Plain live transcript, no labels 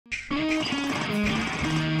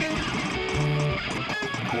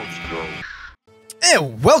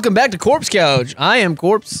And welcome back to Corpse Couch. I am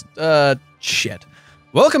Corpse, shit.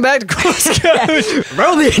 Welcome back to Corpse Couch.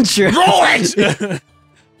 Roll the intro. Roll it.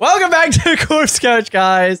 Welcome back to Corpse Couch,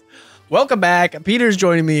 guys. Welcome back. Peter's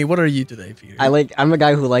joining me. What are you today, Peter? I'm a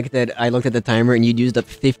guy who liked that. I looked at the timer and you'd used up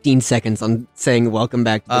 15 seconds on saying welcome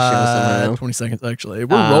back to the show somehow. 20 seconds, actually.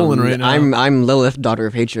 We're rolling right now. I'm Lilith, daughter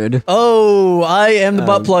of hatred. Oh, I am the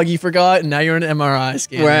butt plug you forgot, and now you're an MRI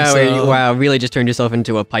scanner. Wow, wow, really just turned yourself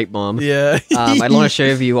into a pipe bomb. Yeah. I'd want to show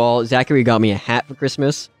you all, Zachary got me a hat for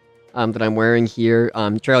Christmas that I'm wearing here.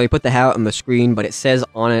 Charlie put the hat on the screen, but it says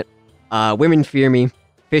on it, women fear me,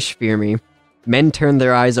 fish fear me, men turn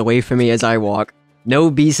their eyes away from me as I walk.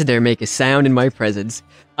 No beast dare make a sound in my presence.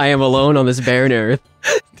 I am alone on this barren earth.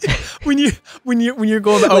 when you're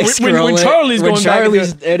going back, like when Charlie's going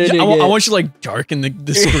back, editing I want you to like darken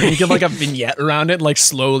the screen, get like a vignette around it, and like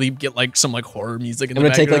slowly get like some like horror music in the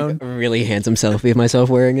background. I'm gonna take like a really handsome selfie of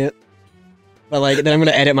myself wearing it, but like then I'm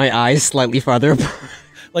gonna edit my eyes slightly farther apart.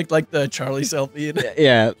 like the Charlie selfie.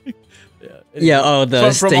 Yeah. Yeah, oh, the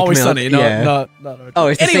from steak Always milk. Sunny, not Oh,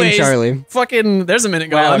 it's the same Charlie. Fucking, there's a minute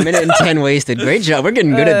gone. Wow, a minute and 10 wasted. Great job, we're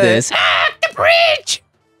getting good at this. The bridge!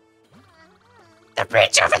 The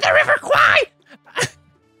bridge over the River Kwai!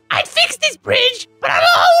 I'd fix this bridge, but I'm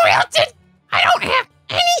all wilted. I don't have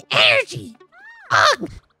any energy.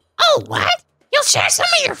 Oh, what? You'll share some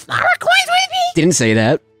of your flower coins with me? Didn't say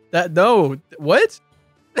that. No, what?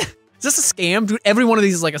 Is this a scam? Dude, every one of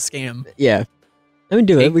these is like a scam. Yeah. I mean,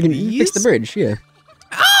 do it. We can These? fix the bridge, yeah.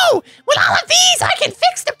 Oh, with all of these, I can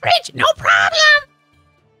fix the bridge, no problem.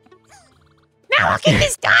 Now I'll get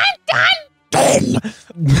this done.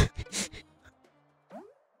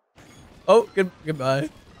 Oh, goodbye.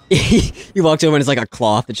 He walks over and it's like a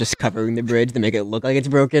cloth that's just covering the bridge to make it look like it's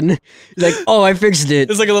broken. He's like, oh, I fixed it.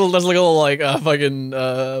 There's like a little, fucking,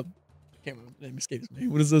 I can't remember, the name escapes me.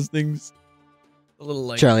 What is those things? A little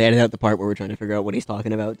like... Charlie, edit out the part where we're trying to figure out what he's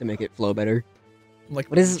talking about to make it flow better. Like,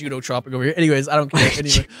 what is judo tropic over here? Anyways, I don't care.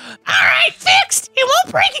 Anyway. Alright, fixed. It won't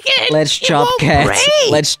break again. Let's chop cats.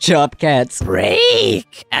 Break. Let's chop cats.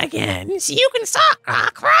 Break again. So you can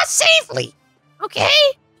cross safely. Okay?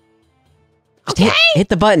 Okay? Hit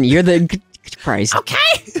the button. You're the... Christ. Okay.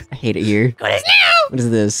 I hate it here. Good as new. What is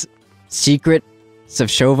this? Secret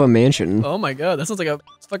Savshova Mansion. Oh my god, that sounds like a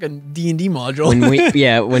fucking D&D module.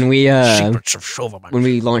 When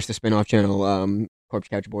we launched the spin-off channel, Corpse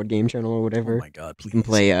Couch board game channel or whatever. Oh my god, please. You can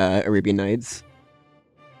play Arabian Nights.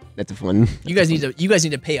 That's fun. You guys need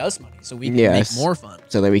to pay us money so we can make more fun.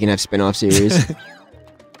 So that we can have spin-off series.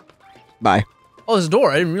 Bye. Oh, there's a door.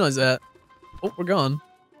 I didn't realize that. Oh, we're gone.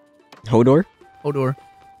 Hodor? Hodor.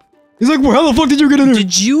 He's like, well, how the fuck did you get in here?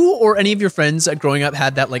 Did you or any of your friends growing up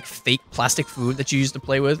had that like fake plastic food that you used to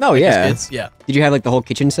play with? Oh, like, yeah. as kids? Yeah. Did you have like the whole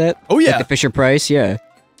kitchen set? Oh, yeah. Like the Fisher Price? Yeah.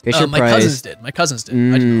 Fisher My Price. cousins did. My cousins did.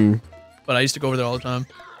 I didn't. But I used to go over there all the time.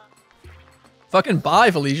 Fucking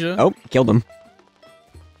bye, Felicia. Oh, killed him.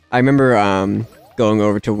 I remember going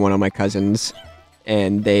over to one of my cousins,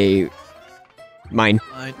 and they... Mine.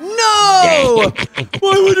 No!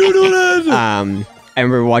 Why would you do that? I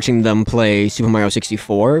remember watching them play Super Mario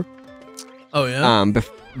 64. Oh, yeah?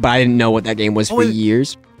 But I didn't know what that game was for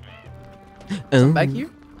years. Back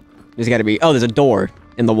here? There's gotta be... Oh, there's a door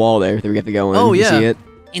in the wall there that we have to go in. Oh, yeah. You see it?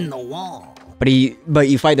 In the wall. But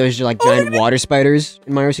you fight those like giant water spiders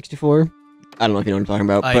in Mario 64. I don't know if you know what I'm talking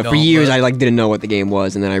about. But for years I like didn't know what the game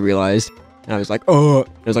was, and then I realized, and I was like, oh,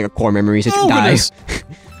 it was like a core memory. So die.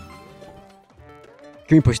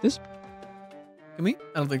 Can we push this? Can we?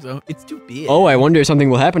 I don't think so. It's too big. Oh, I wonder if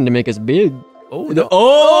something will happen to make us big. Oh no!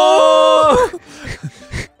 Oh!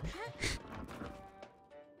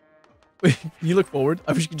 Wait, can you look forward?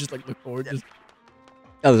 I wish you could just like look forward. Just...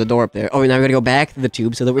 Oh, there's a door up there. Oh, now we gotta go back to the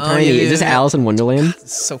tube so that we're tiny. Yeah, is this Alice in Wonderland?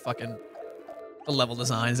 It's so fucking... The level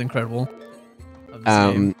design is incredible.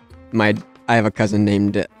 I have a cousin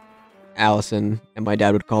named Allison, and my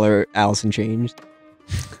dad would call her Allison Changed.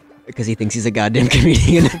 Because he thinks he's a goddamn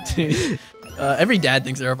comedian. Every dad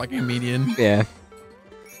thinks they're a fucking comedian. Yeah.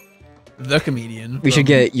 The comedian. We should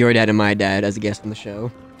get your dad and my dad as a guest on the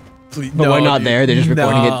show. Please, but we're not there, they're just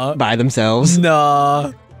recording it by themselves.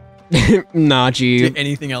 Nah. Not you. Do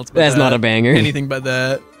anything else but That's not a banger. Anything but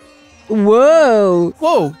that. Whoa!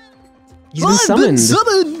 Whoa! He's been summoned.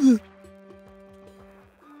 Summoned!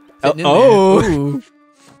 Oh!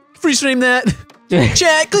 Freeze frame that!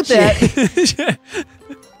 Chat, clip that!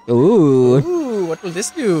 Ooh. Ooh, what will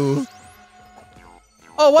this do?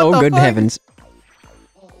 Oh, what the fuck? Oh, good heavens.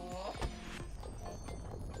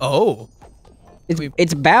 Oh.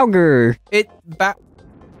 It's Bowger.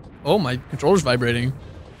 Oh, my controller's vibrating.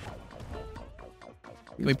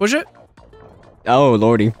 Can we push it? Oh,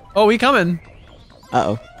 lordy. Oh, we coming.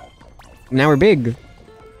 Uh-oh. Now we're big.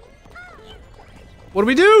 What do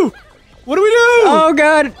we do? What do we do? Oh,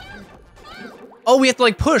 God. Oh, we have to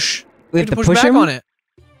like push. We have to push push back him? on it.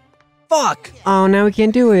 Fuck. Oh, now we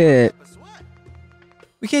can't do it.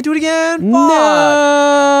 We can't do it again. Fuck. No.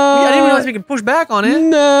 I didn't realize we could push back on it.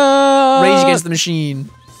 No. Rage against the machine.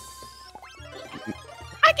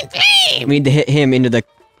 I can flame. We need to hit him into the...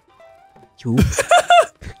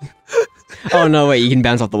 Oh, no, wait. You can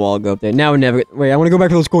bounce off the wall and go up there. Now we're never... Wait, I want to go back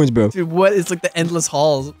to those coins, bro. Dude, what? It's like the endless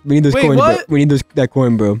halls. We need those Wait, coins, what? bro. We need that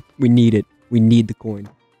coin, bro. We need it. We need the coin.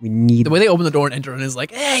 We need The way they open the door and enter and is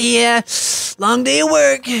like, hey, yeah, long day of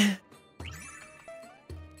work.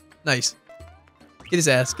 Nice. Get his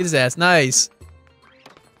ass. Get his ass. Nice.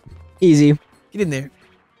 Easy. Get in there.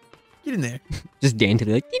 Get in there. Just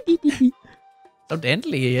daintily like... dee, dee, dee, dee. So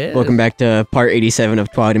daintily, yeah. Welcome back to part 87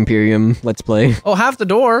 of Twilight Imperium. Let's play. Oh, half the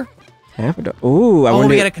door. Half a door. Ooh, I Oh, wonder...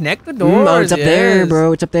 we gotta connect the doors. Oh, it's up there, yes.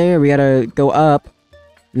 bro. It's up there. We gotta go up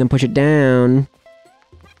and then push it down.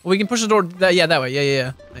 Well, we can push the door. Yeah, that way.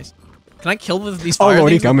 Yeah. Nice. Can I kill these Oh, fire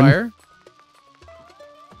Lord, he things with coming. fire?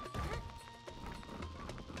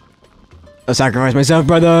 I'll sacrifice myself,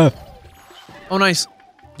 brother. Oh, nice.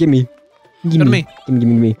 Gimme. Gimme. Go to me.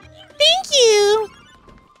 Gimme. Thank you.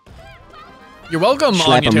 You're welcome,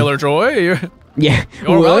 Slap Anya him. Taylor-Joy. You're Yeah.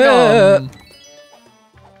 welcome.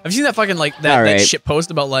 Have you seen that fucking like that Alright. shit post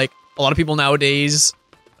about like a lot of people nowadays,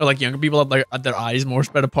 or like younger people have like their eyes more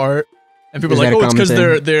spread apart, and people Is are like, that a oh, it's because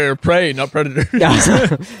common they're prey, not predators.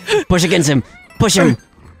 Push against him. Push him.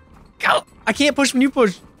 Go. I can't push when you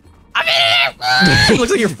push. I'm in there. It looks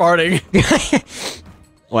like you're farting.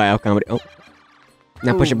 Wow, comedy. Oh.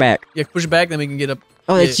 Now push Ooh. it back. Yeah, push it back, then we can get up.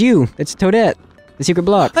 Oh, that's you. That's Toadette. The secret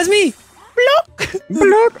block. That's me. Block.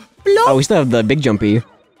 Block. Oh, we still have the big jumpy.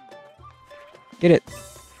 Get it.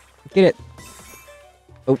 Get it.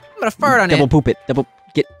 I'm gonna fart on Double it. poop it. Double.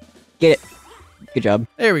 Get it. Good job.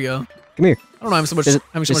 There we go. Come here. I don't know. I'm so much. There's-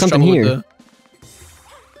 having so there's much something trouble here. with the.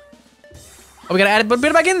 Oh, we gotta add it, but put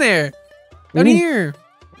it back in there. Down Mhm. here.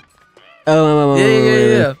 Oh.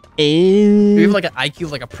 Yeah. Ew. We have like an IQ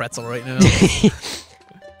of like a pretzel right now. It's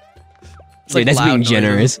Dude, that's loud being noises.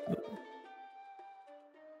 generous.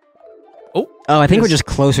 Oh, I think yes. we're just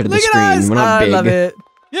closer to the Look screen. at us. We're not I big. love it.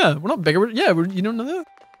 Yeah, we're not bigger. You don't know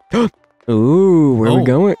that. Ooh, where are we Oh.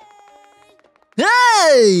 going?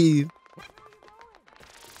 Hey!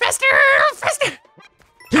 Faster.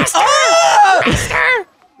 Oh! Mister,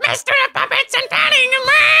 the puppets and panning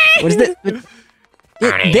away. What is that?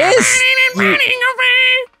 Panning This? and panning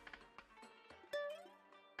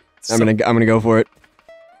away. I'm gonna go for it.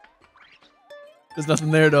 There's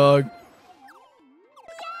nothing there, dog.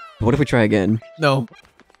 What if we try again? No.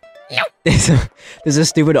 There's a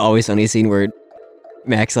stupid Always Sunny scene where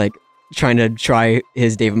Max like trying to try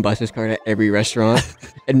his Dave and Buster's card at every restaurant,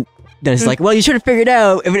 and then it's like, well, you should have figured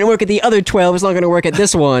out if it didn't work at the other 12, it's not gonna work at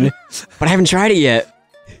this one. But I haven't tried it yet.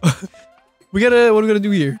 What are we gonna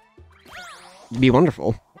do here? It'd be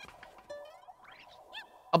wonderful.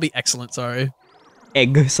 I'll be excellent, sorry.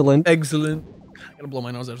 Excellent. Excellent. I gotta blow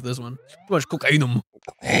my nose after this one. Too much cocaine.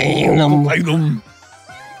 Yeah,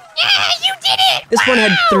 you did it. This one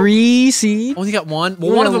had 3 seeds. Only got one.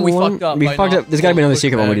 Well, one of them we fucked up. We by fucked not up. There's gotta be another pushing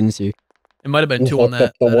secret one we back. didn't see. It might have been You 2 on fucked that.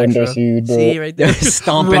 up the that one extra. that you did. See right there,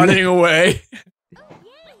 Stomping. running away.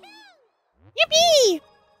 Yippee.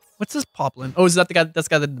 What's this poplin? Oh, is that the guy? That's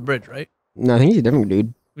the guy that did the bridge, right? No, I think he's a different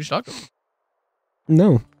dude. We should talk to him.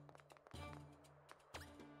 No.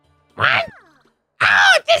 What?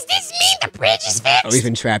 Oh, does this mean the bridge is fixed? Oh, he's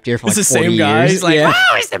been trapped here for It's like the 40 same guy. years. He's like, yeah.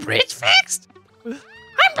 Oh, is the bridge fixed? I'm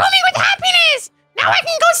blooming with happiness. Now I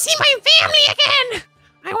can go see my family again.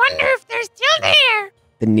 I wonder if they're still there.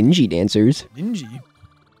 The ninja dancers. Ninja.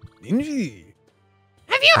 Have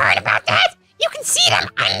you heard about that? You can see them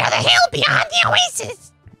under the hill beyond the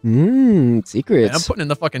oasis. Man, Secrets. I'm putting in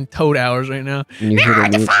the fucking toad hours right now. And you They're hear their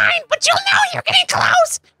hard to music. find, but you'll know you're getting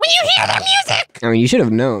close when you hear their music. I mean, you should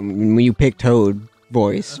have known when you picked Toad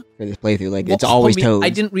voice for this playthrough. Like, it's Well, always homie, Toad. I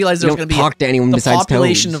didn't realize You there was don't gonna be talk to anyone the besides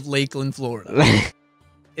population Toads. of Lakeland, Florida,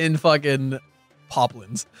 in fucking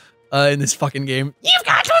Poplins, in this fucking game. You've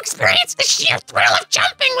got to experience the sheer thrill of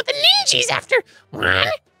jumping with the ninjas after 1,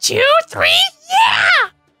 2, 3,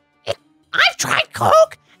 yeah! I've tried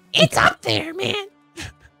Coke. It's up there, man.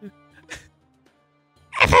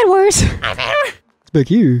 I've had worse. I've had It's back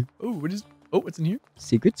here. Oh, what's in here?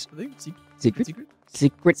 Secrets. I think Secret. secret.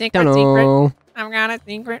 Secret Secret, tunnel. I've got a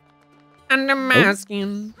secret under my Oh.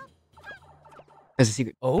 skin. There's a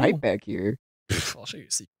secret Oh. pipe back here. I'll show you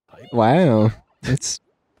a secret pipe. Wow. That's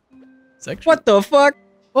Section. what the fuck?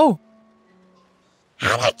 Oh,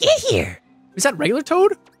 How'd I get here? is that regular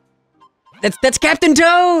Toad? That's Captain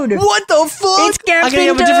Toad. What the fuck? It's Captain I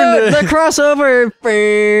Toad. gotta have a different. The crossover.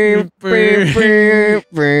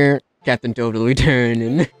 Captain Toad will return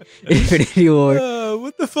in Infinity War.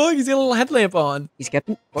 What the fuck? He's got a little headlamp on. He's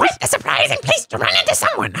Captain. Quite a surprising place to run into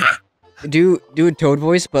someone, huh? Do a Toad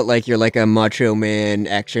voice, but like you're like a macho man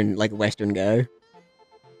action like Western guy.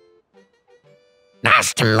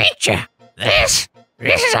 Nice to meet you. This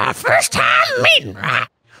is our first time meeting, right?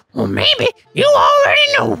 Well, maybe you already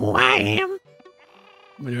know who I am.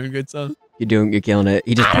 Am I doing a good, son? You're killing it.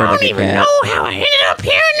 He just I purred don't like a even cat. know how I ended up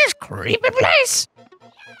here in this creepy place.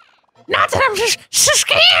 Not that I'm just so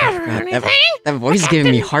scared or God, anything. That voice is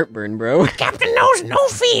giving me heartburn, bro. Captain knows no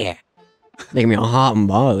fear, Making me all hot and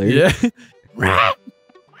bothered. Yeah. right?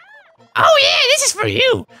 Oh yeah, this is for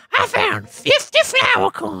you. I found 50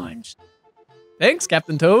 flower coins. Thanks,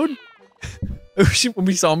 Captain Toad. When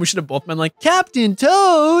we saw him, we should have both been like, Captain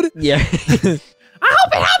Toad! Yeah. I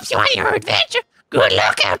hope it helps you on your adventure. Good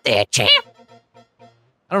luck out there, champ. I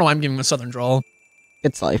don't know why I'm giving him a southern drawl.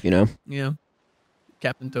 It's life, you know. Yeah.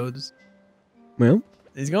 Captain Toad's. Well,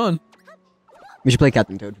 He's gone. we should play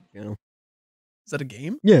Captain Toad for the channel. Is that a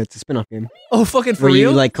game? Yeah, it's a spin-off game. Oh, fucking for Where real?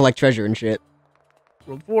 you like collect treasure and shit.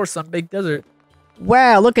 World War, some big desert.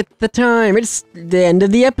 Wow, look at the time. It's the end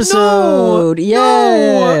of the episode.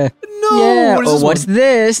 Yeah. No! Yeah. What is this what's one?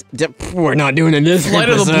 this? We're not doing it this Flight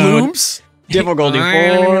of the episode. Blooms? Difficulty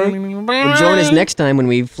 4. Well, join us next time when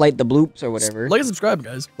we flight the bloops or whatever. Like and subscribe,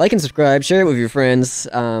 guys. Like and subscribe. Share it with your friends.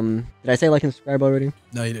 Did I say like and subscribe already?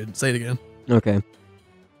 No, you didn't. Say it again. Okay.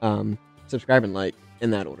 Subscribe and like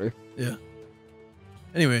in that order.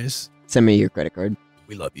 Anyways, Send me your credit card.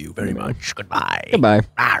 we love you very Yeah. much. Goodbye. Goodbye.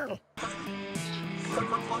 Arr.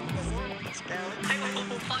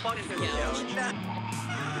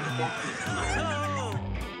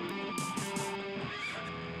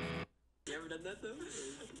 You ever done that though?